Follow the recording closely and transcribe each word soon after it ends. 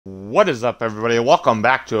What is up, everybody? Welcome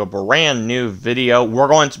back to a brand new video. We're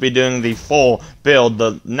going to be doing the full build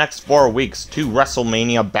the next 4 weeks to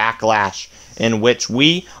WrestleMania Backlash, in which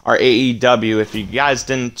we are AEW. If you guys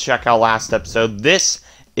didn't check out last episode, this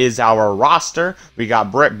is our roster. We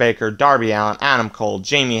got Britt Baker, Darby Allin, Adam Cole,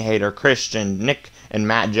 Jamie Hayter, Christian, Nick and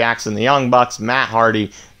Matt Jackson, the Young Bucks, Matt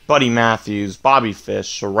Hardy, Buddy Matthews, Bobby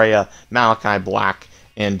Fish, Saraya, Malachi Black,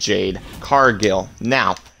 and Jade Cargill.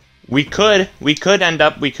 Now, we could end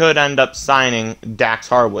up signing Dax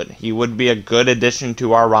Harwood. He would be a good addition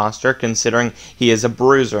to our roster, considering he is a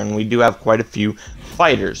bruiser, and we do have quite a few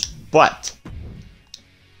fighters. But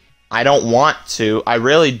I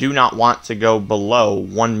really do not want to go below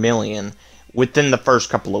 1 million within the first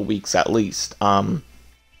couple of weeks at least.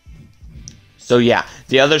 So yeah,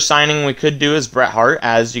 the other signing we could do is Bret Hart.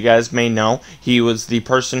 As you guys may know, he was the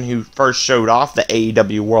person who first showed off the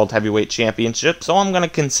AEW World Heavyweight Championship, so I'm going to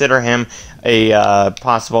consider him a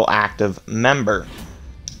possible active member.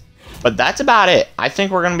 But that's about it. I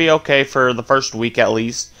think we're going to be okay for the first week at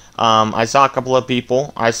least. I saw a couple of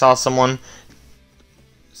people. I saw someone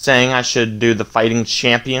saying I should do the Fighting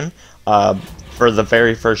Champion for the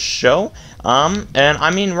very first show. And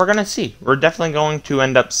I mean, we're going to see. We're definitely going to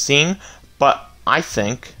end up seeing. But I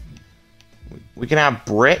think we can have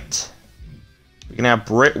Britt. We can have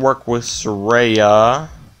Britt work with Saraya.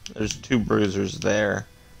 There's two bruisers there.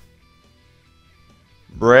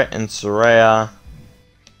 Britt and Saraya.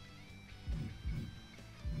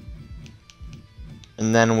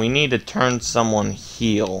 And then we need to turn someone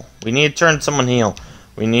heel. We need to,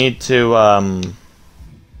 I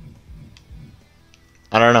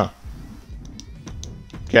don't know.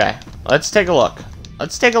 Okay, let's take a look.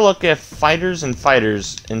 Let's take a look if fighters in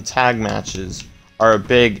tag matches are a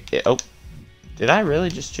big... Oh, did I really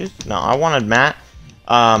just choose? No, I wanted Matt.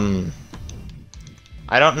 I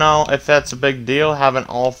don't know if that's a big deal, having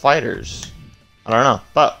all fighters. I don't know.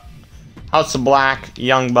 But House of Black,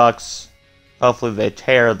 Young Bucks, hopefully they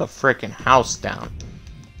tear the frickin' house down.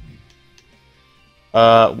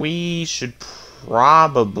 We should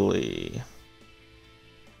probably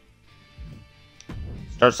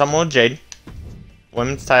start someone with Jade.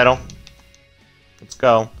 Women's title. Let's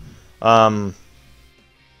go.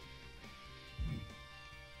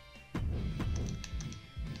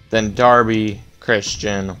 Then Darby,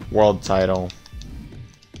 Christian, world title.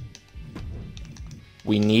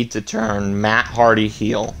 We need to turn Matt Hardy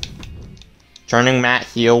heel. Turning Matt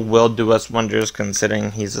heel will do us wonders, considering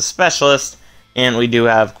he's a specialist, and we do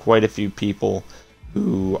have quite a few people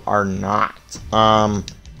who are not.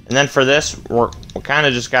 And then for this, we kind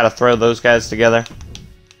of just got to throw those guys together.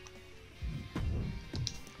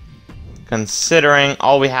 Considering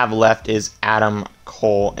all we have left is Adam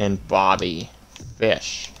Cole and Bobby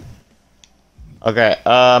Fish. Okay,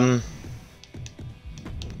 let's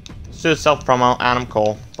do a self-promo, Adam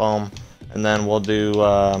Cole, boom. And then we'll do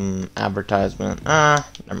advertisement.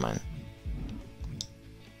 Never mind.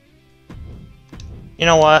 You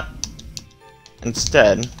know what?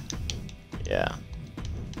 Instead, yeah.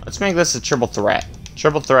 Let's make this a triple threat.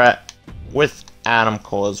 Triple threat with Adam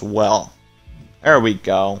Cole as well. There we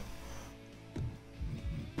go.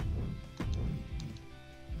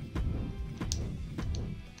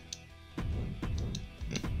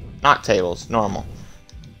 Not tables, normal.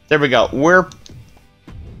 There we go.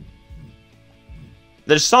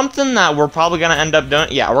 There's something that we're probably going to end up doing.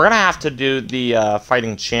 Yeah, we're going to have to do the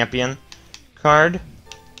Fighting Champion card.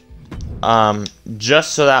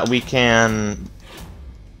 Just so that we can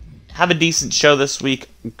have a decent show this week,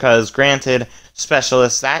 because granted,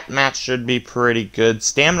 specialists, that match should be pretty good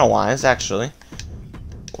stamina wise, actually.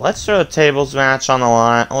 Let's throw a tables match on the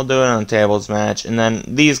line. We'll do it on a tables match, and then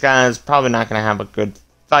these guys probably not going to have a good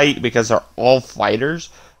fight because they're all fighters,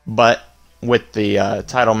 but with the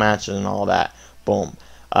title match and all that, boom.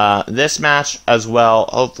 This match as well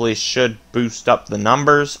hopefully should boost up the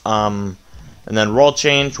numbers. And then role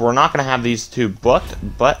change, we're not going to have these two booked,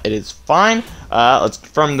 but it is fine. Let's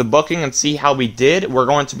confirm the booking and see how we did. We're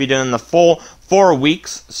going to be doing the full 4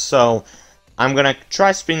 weeks, so I'm going to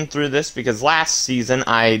try spinning through this, because last season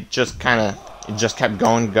I just kept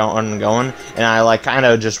going, and I kind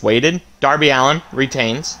of just waited. Darby Allin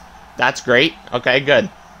retains. That's great. Okay, good.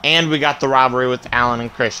 And we got the rivalry with Allin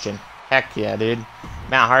and Christian. Heck yeah, dude.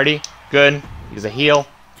 Matt Hardy, good. He's a heel.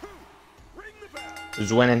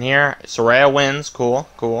 Who's winning here? Saraya wins. Cool,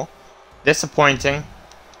 cool. Disappointing.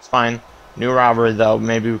 It's fine. New rivalry, though.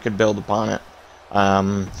 Maybe we could build upon it.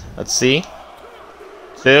 Let's see.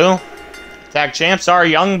 2. Tag champs are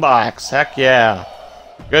Young Bucks. Heck yeah.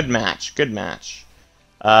 Good match. Good match.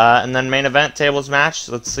 And then main event tables match.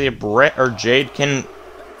 Let's see if Britt or Jade can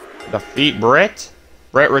defeat Britt.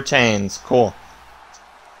 Britt retains. Cool.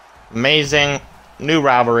 Amazing. New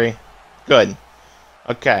rivalry. Good.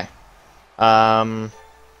 Okay. We're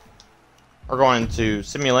going to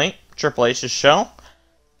simulate Triple H's show.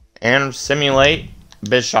 And simulate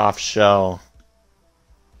Bischoff's show.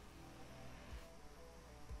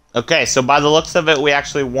 Okay, so by the looks of it, we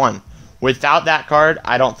actually won. Without that card,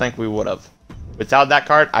 I don't think we would have. Without that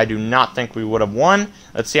card, I do not think we would have won.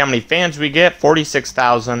 Let's see how many fans we get.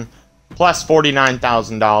 46,000 plus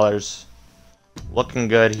 $49,000. Looking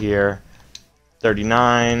good here.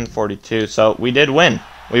 39, 42. So we did win.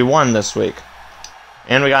 We won this week.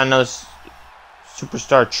 And we got another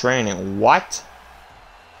superstar training. What?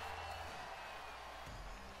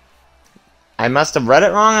 I must have read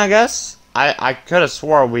it wrong, I guess. I could have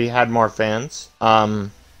swore we had more fans.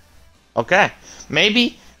 Okay.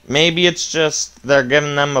 Maybe it's just they're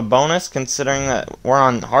giving them a bonus considering that we're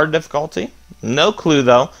on hard difficulty. No clue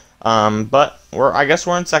though. But I guess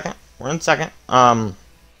we're in second. We're in second.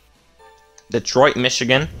 Detroit,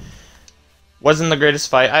 Michigan. Wasn't the greatest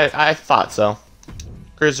fight. I thought so.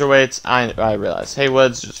 Cruiserweights, I realized.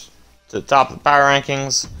 Haywood's just to the top of the power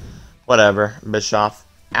rankings. Whatever. Bischoff.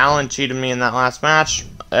 Allen cheated me in that last match.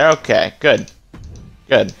 Okay, good.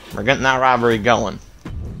 Good. We're getting that rivalry going.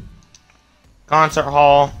 Concert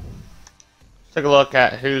hall. Let's take a look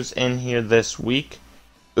at who's in here this week.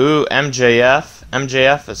 Ooh, MJF.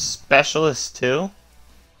 MJF is specialist too.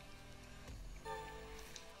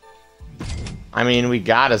 I mean, we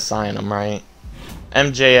gotta sign him, right?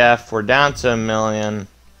 MJF, we're down to 1 million.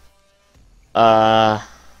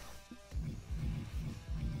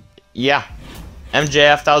 Yeah.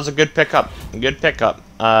 MJF, that was a good pickup. Good pickup.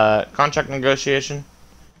 Contract negotiation.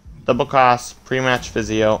 Double cost. Pre-match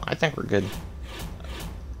physio. I think we're good.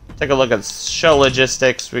 Take a look at show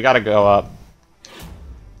logistics. We gotta go up.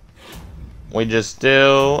 We just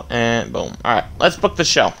do, and boom. Alright, let's book the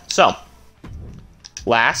show. So,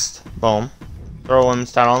 last, boom. Throw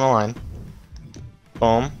women's title on the line.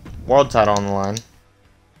 Boom. World title on the line.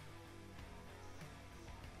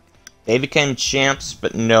 They became champs,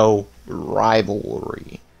 but no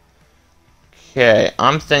rivalry. Okay,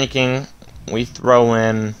 I'm thinking we throw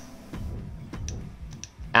in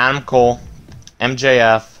Adam Cole,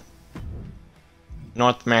 MJF,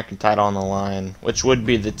 North American title on the line, which would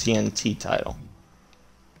be the TNT title.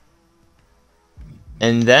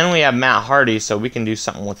 And then we have Matt Hardy, so we can do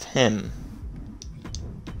something with him.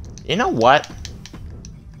 You know what?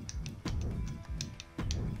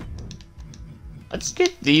 Let's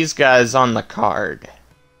get these guys on the card.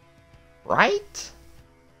 Right?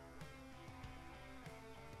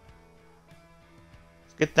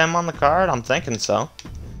 Let's get them on the card? I'm thinking so.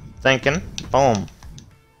 Thinking. Boom.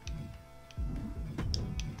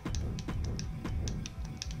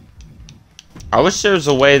 I wish there was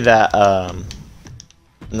a way that, and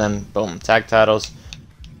then, boom, tag titles.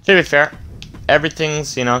 To be fair,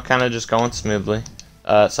 everything's, you know, kind of just going smoothly.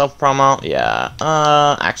 Self-promo, yeah,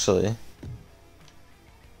 actually.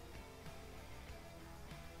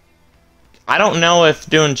 I don't know if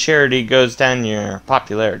doing charity goes down your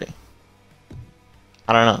popularity.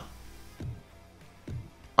 I don't know.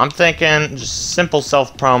 I'm thinking just simple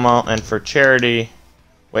self-promo, and for charity,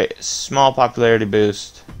 wait, small popularity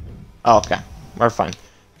boost. Oh, okay, we're fine.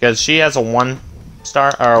 Because she has a 1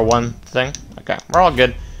 star, or 1 thing. Okay, we're all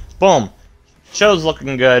good. Boom. Show's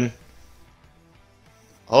looking good.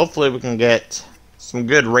 Hopefully we can get some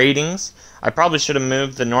good ratings. I probably should have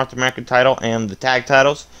moved the North American title and the tag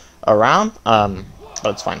titles around, but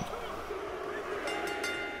it's fine.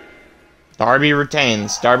 Darby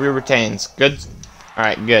retains. Darby retains. Good.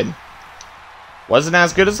 Alright, good. Wasn't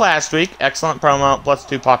as good as last week. Excellent promo, plus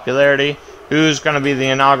 2 popularity. Who's going to be the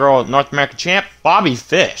inaugural North American champ? Bobby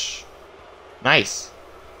Fish. Nice.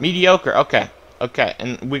 Mediocre. Okay. Okay.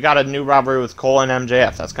 And we got a new rivalry with Cole and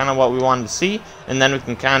MJF. That's kind of what we wanted to see. And then we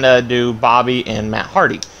can kind of do Bobby and Matt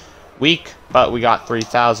Hardy. Weak, but we got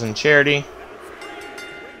 3,000 charity.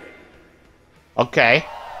 Okay.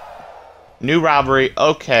 New rivalry.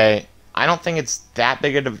 Okay. I don't think it's that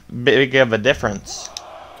big of a difference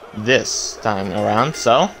this time around.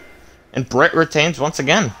 So, and Britt retains once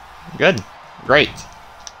again. Good. Great.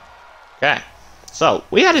 Okay. So,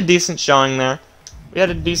 we had a decent showing there. We had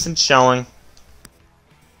a decent showing.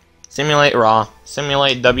 Simulate Raw.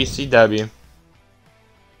 Simulate WCW.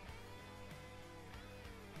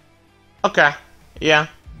 Okay. Yeah.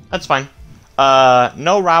 That's fine.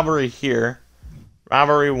 No rivalry here.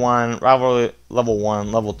 Rivalry 1, rivalry level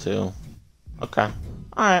 1, level 2. Okay.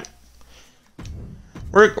 Alright.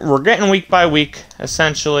 We're getting week by week,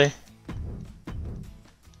 essentially.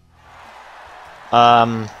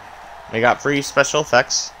 We got free special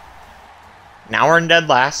effects. Now we're in dead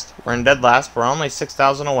last. We're in dead last. We're only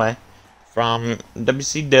 6,000 away from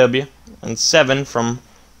WCW and 7 from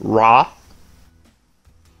Raw.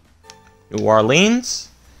 New Orleans.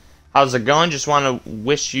 How's it going? Just want to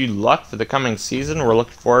wish you luck for the coming season. We're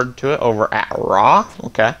looking forward to it over at Raw.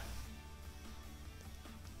 Okay.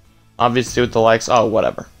 Obviously with the likes. Oh,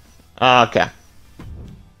 whatever. Okay.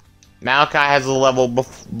 Malachi has a level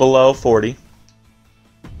below 40.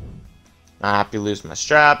 Not happy to lose my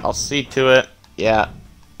strap. I'll see to it. Yeah,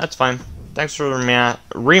 that's fine. Thanks for the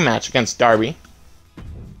rematch against Darby.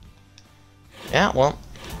 Yeah, well,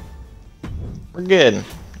 we're good.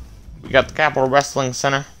 We got the Capital Wrestling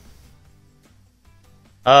Center.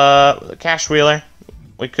 The Cash Wheeler.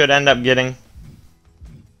 We could end up getting. I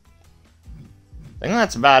think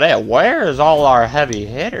that's about it. Where is all our heavy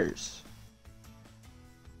hitters?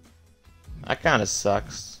 That kind of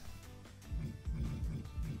sucks.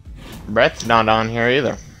 Brett's not on here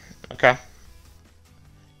either. Okay.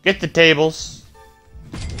 Get the tables.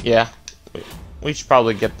 Yeah. We should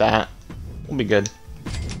probably get that. We'll be good.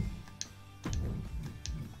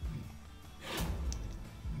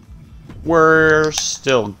 We're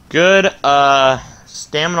still good.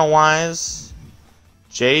 Stamina-wise,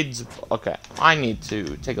 Jade's... Okay, I need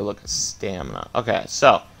to take a look at stamina. Okay,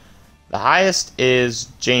 so, the highest is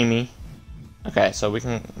Jamie. Okay, so we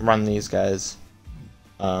can run these guys.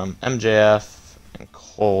 MJF and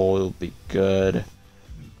Cole will be good.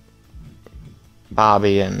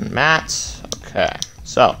 Bobby and Matt. Okay,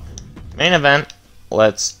 so, main event,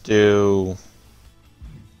 let's do...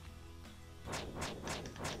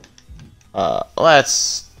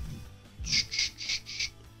 let's...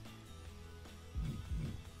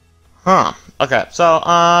 Huh. Okay,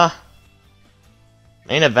 so,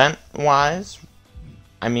 main event-wise,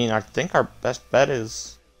 I mean, I think our best bet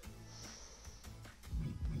is...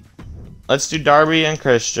 Let's do Darby and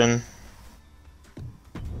Christian.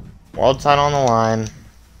 World title on the line.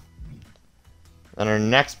 Then our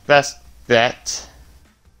next best bet...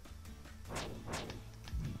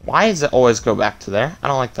 Why does it always go back to there? I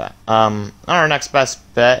don't like that. Our next best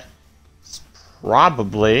bet is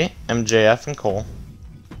probably MJF and Cole.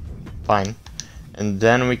 Fine. And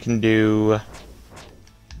then we can do...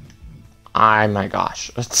 my gosh.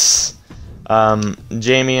 It's,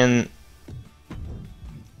 Jamie and...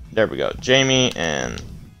 There we go. Jamie and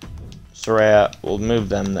Saraya. We'll move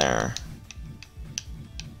them there.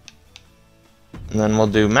 And then we'll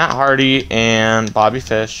do Matt Hardy and Bobby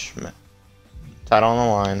Fish. Title on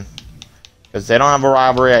the line. Because they don't have a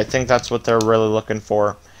rivalry. I think that's what they're really looking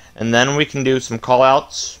for. And then we can do some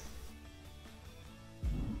call-outs.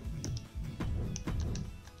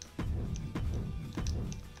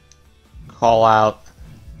 Call-out.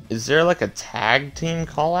 Is there like a tag team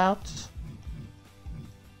call-out?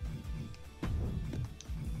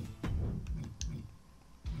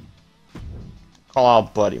 Call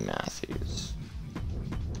out Buddy Matthews.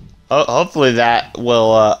 Hopefully that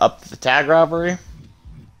will up the tag rivalry.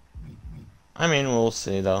 I mean, we'll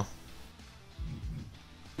see though.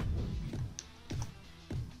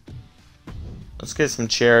 Let's get some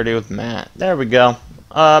charity with Matt. There we go.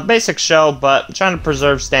 Basic show, but trying to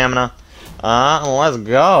preserve stamina. Let's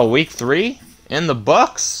go. Week 3 in the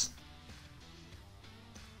books.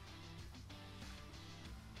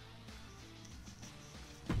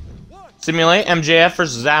 Simulate MJF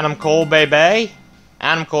versus Adam Cole, baby.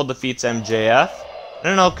 Adam Cole defeats MJF.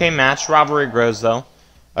 In an okay match. Rivalry grows, though.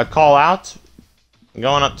 A call out.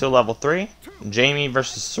 Going up to level 3. Jamie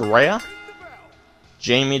versus Saraya.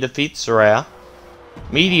 Jamie defeats Saraya.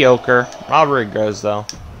 Mediocre. Rivalry grows, though.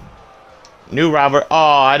 New rivalry. Oh,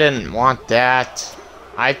 I didn't want that.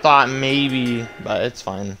 I thought maybe, but it's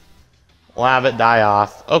fine. We'll have it die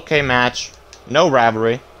off. Okay match. No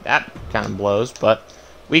rivalry. That kind of blows, but...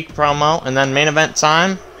 Week promo, and then main event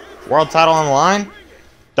time. World title on the line.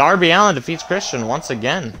 Darby Allin defeats Christian once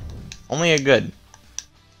again. Only a good.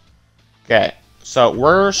 Okay, so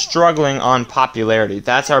we're struggling on popularity.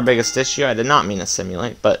 That's our biggest issue. I did not mean to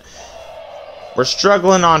simulate, but we're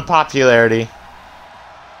struggling on popularity.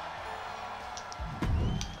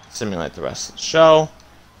 Simulate the rest of the show.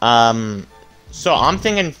 So I'm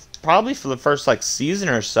thinking probably for the first like season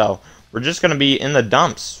or so, we're just gonna be in the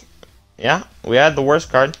dumps. Yeah, we had the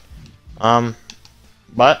worst card.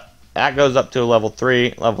 But that goes up to level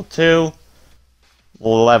 3, level 2,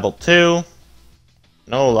 level 2.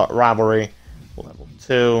 No rivalry, level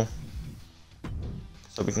 2.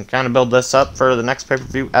 So we can kind of build this up for the next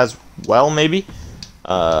pay-per-view as well, maybe.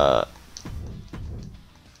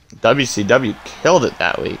 WCW killed it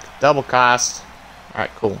that week. Double cost.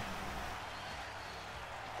 Alright, cool.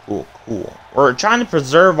 Cool. We're trying to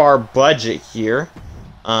preserve our budget here.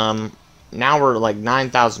 now we're like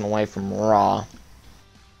 9,000 away from Raw.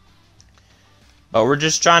 But we're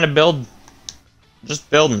just trying to build. Just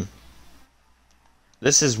building.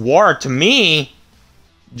 This is war to me.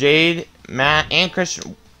 Jade, Matt, and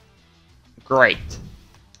Christian. Great.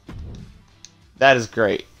 That is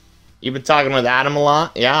great. You've been talking with Adam a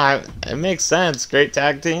lot. Yeah, it makes sense. Great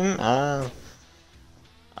tag team.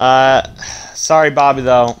 Sorry, Bobby,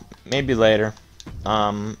 though. Maybe later.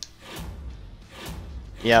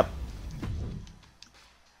 Yep.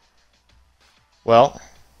 Well.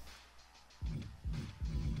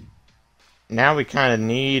 Now we kind of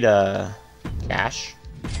need, cash.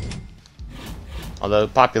 Although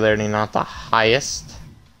popularity not the highest.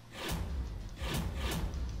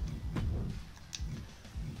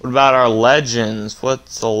 What about our legends?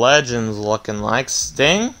 What's the legends looking like?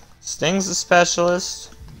 Sting? Sting's a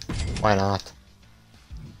specialist. Why not?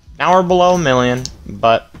 Now we're below 1 million,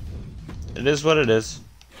 but it is what it is.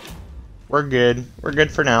 We're good. We're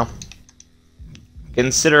good for now.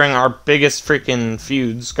 Considering our biggest freaking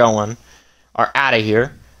feuds going are out of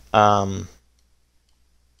here.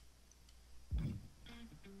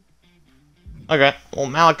 Okay. Well,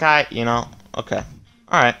 Malachi, you know. Okay.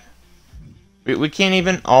 Alright. We can't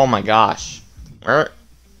even... Oh my gosh. We're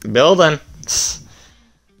building.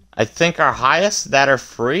 I think our highest that are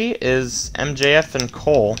free is MJF and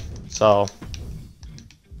Cole. So...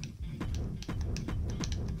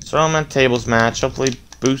 throw them in tables match. Hopefully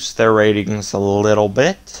boost their ratings a little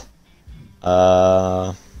bit.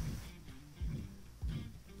 I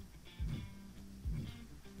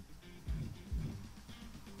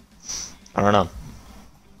don't know.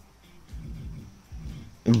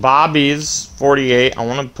 Bobby's 48. I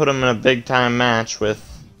want to put him in a big time match with...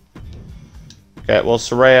 Okay, well,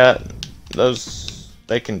 Saraya, those...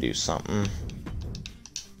 they can do something.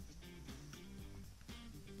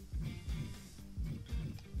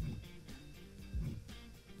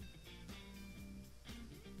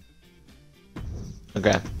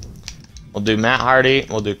 Okay. We'll do Matt Hardy.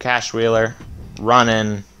 We'll do Cash Wheeler.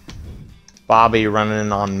 Running. Bobby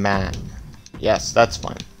running on Matt. Yes, that's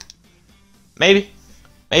fine. Maybe.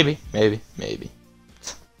 Maybe.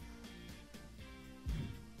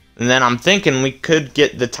 And then I'm thinking we could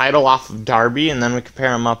get the title off of Darby, and then we could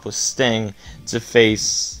pair him up with Sting to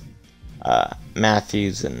face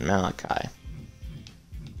Matthews and Malachi.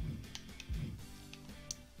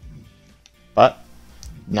 But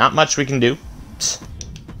not much we can do.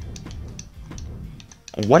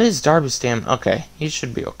 What is Darby's stamina? Okay, he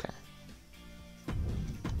should be okay.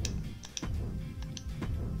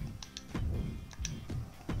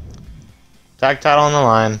 Tag title on the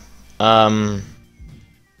line.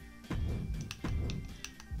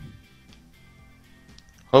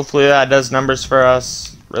 Hopefully that does numbers for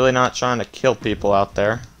us. Really not trying to kill people out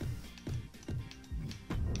there.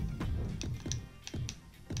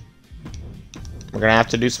 We're gonna have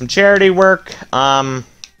to do some charity work.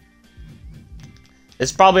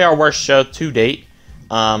 It's probably our worst show to date.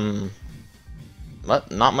 But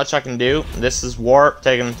not much I can do. This is Warp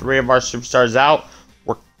taking 3 of our superstars out.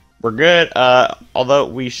 We're good, although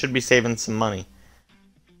we should be saving some money.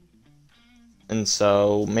 And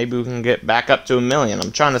so, maybe we can get back up to 1 million.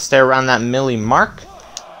 I'm trying to stay around that milli mark.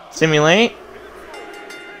 Simulate.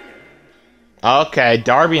 Okay,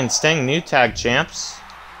 Darby and Sting, new tag champs.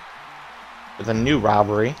 With a new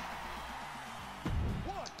rivalry.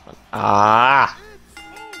 Matt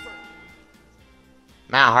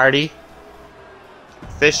Hardy.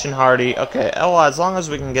 Fish and Hardy. Okay, well, as long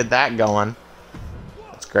as we can get that going.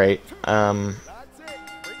 Great. The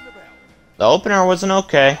opener wasn't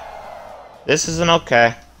okay. This isn't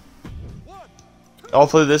okay.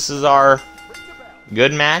 Hopefully this is our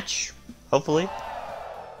good match. Hopefully.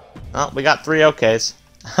 Oh, we got 3 okays.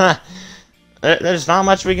 There's not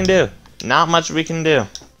much we can do. Not much we can do.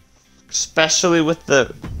 Especially with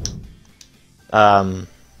the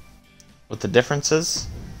differences.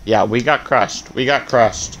 Yeah, we got crushed. We got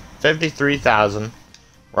crushed. 53,000.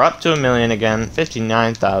 We're up to 1 million again.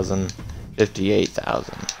 59,000.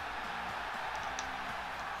 58,000.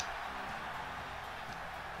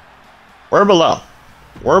 We're below.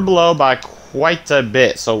 We're below by quite a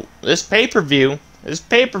bit. So this pay-per-view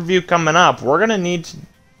coming up, we're gonna need to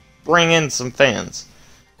bring in some fans.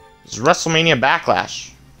 This is WrestleMania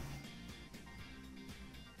Backlash.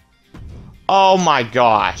 Oh my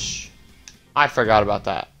gosh. I forgot about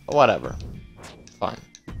that. Whatever. Fine.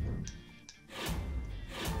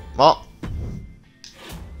 Well,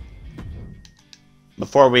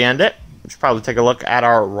 before we end it, we should probably take a look at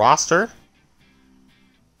our roster.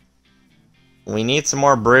 We need some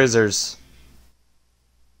more bruisers.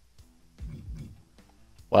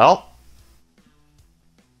 Well,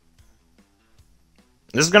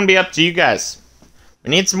 This is going to be up to you guys. We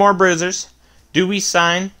need some more bruisers. Do we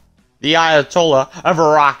sign the Ayatollah of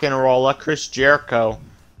rock and roll, Chris Jericho?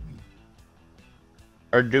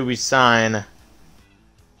 Or do we sign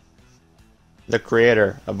the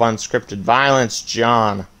creator of unscripted violence,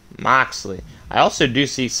 Jon Moxley? I also do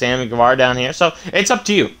see Sammy Guevara down here, so it's up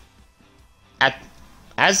to you.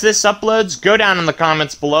 As this uploads, go down in the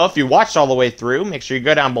comments below. If you watched all the way through, make sure you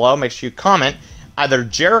go down below. Make sure you comment either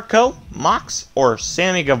Jericho, Mox, or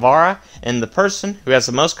Sammy Guevara. And the person who has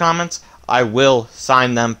the most comments, I will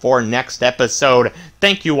sign them for next episode.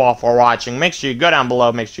 Thank you all for watching. Make sure you go down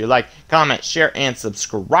below. Make sure you like, comment, share, and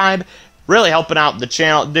subscribe. Really helping out the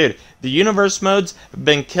channel. Dude, the universe modes have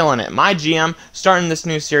been killing it. MyGM, starting this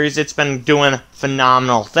new series, it's been doing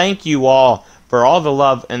phenomenal. Thank you all for all the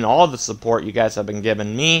love and all the support you guys have been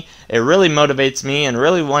giving me. It really motivates me and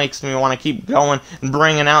really makes me want to keep going and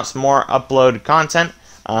bringing out some more uploaded content.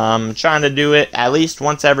 Trying to do it at least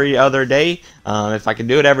once every other day. If I could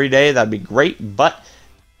do it every day, that'd be great. But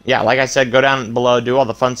yeah, like I said, go down below, do all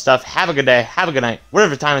the fun stuff. Have a good day, have a good night,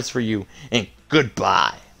 whatever time it's for you, and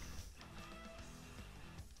goodbye.